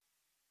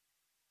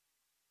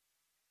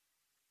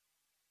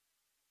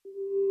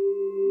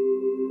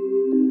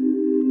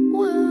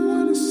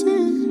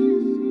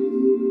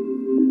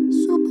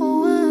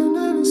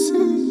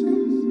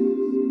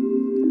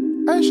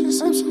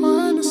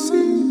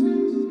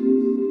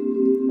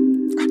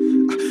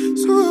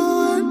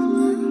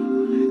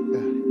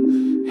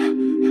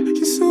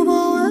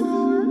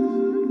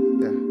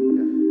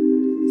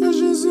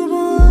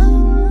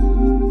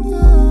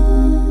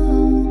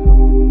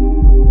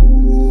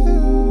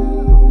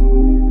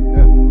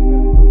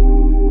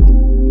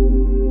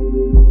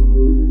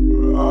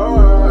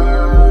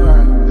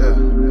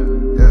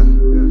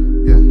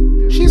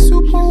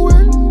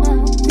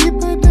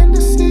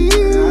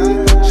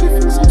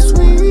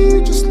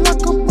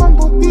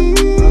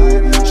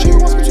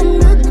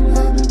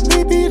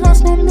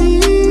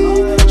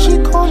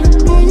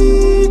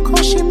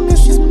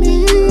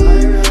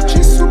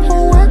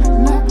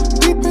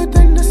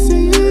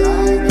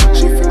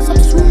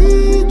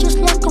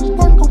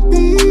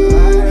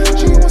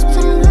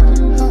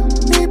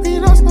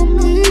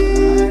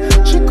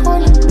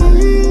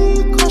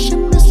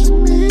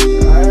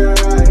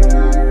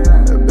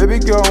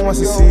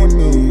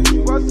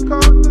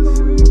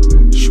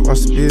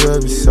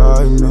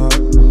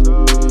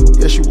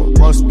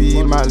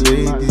my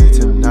lady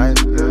tonight.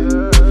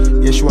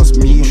 Yeah, she wants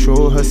me,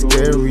 show her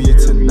scary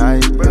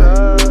tonight.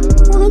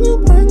 When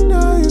you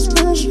pregnant, you're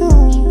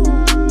special.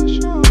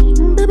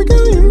 Baby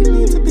girl, you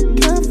need to be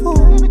careful.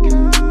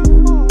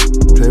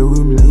 Play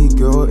with me,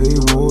 girl,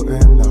 it will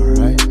end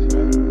alright.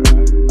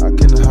 I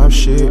can have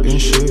shit and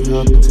shit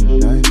happen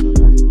tonight.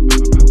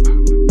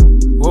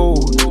 Whoa,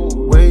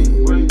 wait,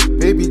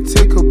 baby,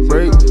 take a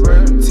break.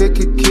 Take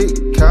a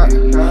Kit Kat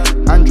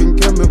and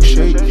drink a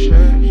milkshake.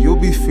 You'll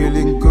be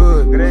feeling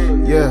good,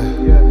 yeah.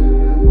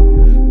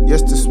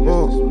 Yes, to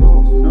smoke,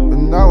 but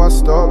now I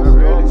stop.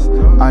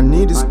 I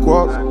need a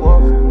squat,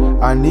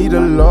 I need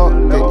a lot.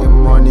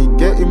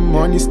 Getting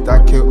money,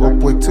 stack it up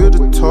way to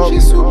the top.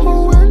 She's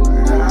super wet.